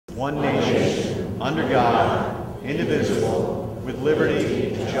one nation, under God, indivisible, with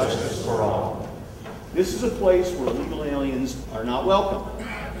liberty and justice for all. This is a place where illegal aliens are not welcome,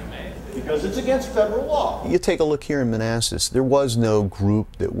 because it's against federal law. You take a look here in Manassas, there was no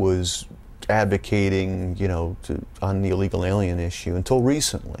group that was advocating, on the illegal alien issue until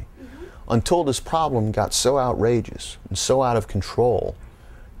recently. Until this problem got so outrageous and so out of control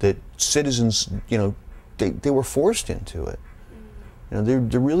that citizens, they were forced into it.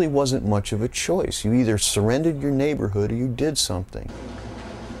 There really wasn't much of a choice. You either surrendered your neighborhood or you did something.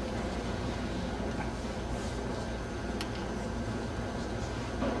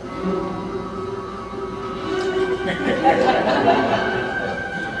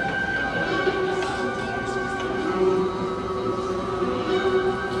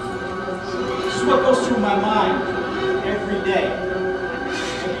 This is what goes through my mind every day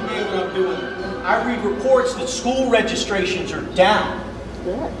when I'm doing it. I read reports that school registrations are down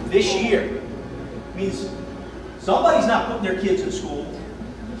this year. It means somebody's not putting their kids in school.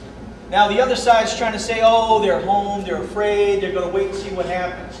 Now the other side's trying to say, oh, they're home, they're afraid, they're going to wait and see what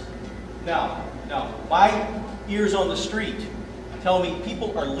happens. No. My ears on the street tell me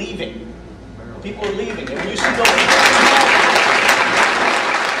people are leaving. People are leaving. And when you see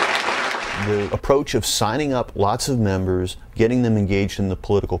the approach of signing up lots of members, getting them engaged in the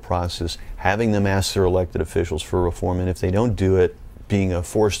political process, having them ask their elected officials for reform, and if they don't do it, being a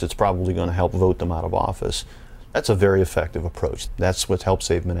force that's probably going to help vote them out of office. That's a very effective approach. That's what Help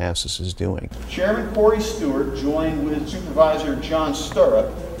Save Manassas is doing. Chairman Corey Stewart joined with Supervisor John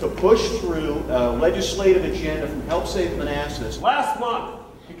Sturrock to push through a legislative agenda from Help Save Manassas. Last month,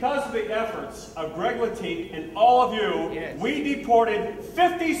 because of the efforts of Greg Letiecq and all of you, we deported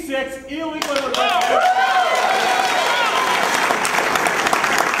 56 illegal immigrants.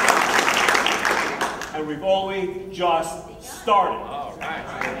 And we've only just started.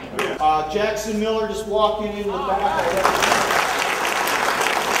 Jackson Miller just walking in the back.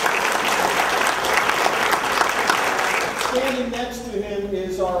 Standing next to him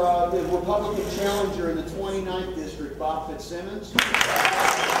is our the Republican challenger in the 29th District, Bob Fitzsimmons.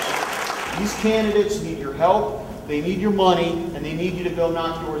 These candidates need your help, they need your money, and they need you to go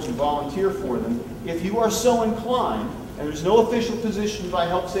knock doors and volunteer for them. If you are so inclined, and there's no official position by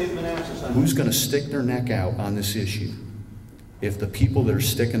Help Save Manassas on who's going to stick their neck out on this issue if the people that are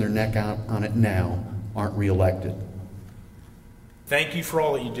sticking their neck out on it now aren't reelected? Thank you for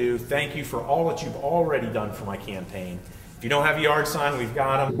all that you do. Thank you for all that you've already done for my campaign. If you don't have a yard sign, we've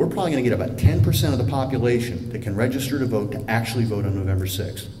got them. We're probably going to get about 10% of the population that can register to vote to actually vote on November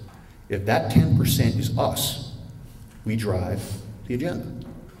 6th. If that 10% is us, we drive the agenda.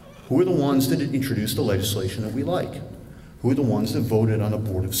 Who are the ones that introduced the legislation that we like? Who are the ones that voted on a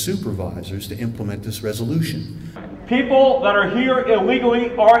board of supervisors to implement this resolution? People that are here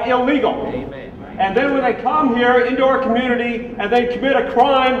illegally are illegal. Amen. And then when they come here into our community and they commit a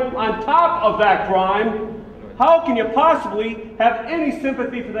crime on top of that crime, how can you possibly have any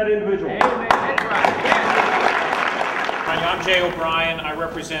sympathy for that individual? Amen. I'm Jay O'Brien. I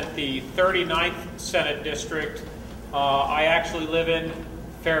represent the 39th Senate District. I actually live in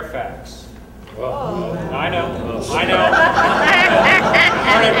Fairfax. Whoa. I know.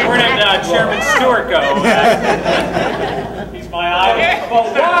 Where did Chairman Stewart go? He's my idol.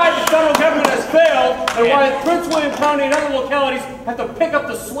 But why the federal government has failed, and why Prince William County and other localities have to pick up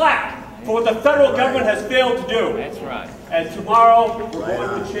the slack for what the federal government has failed to do. That's right. And tomorrow, we're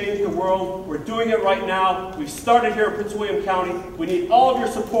going to change the world. We're doing it right now. We've started here in Prince William County. We need all of your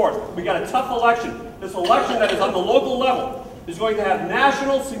support. We got a tough election. This election that is on the local level is going to have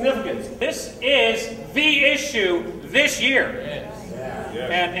national significance. This is the issue this year. Yes.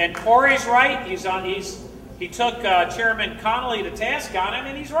 And Corey's right. He took Chairman Connolly to task on him,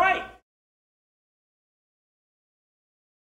 and he's right.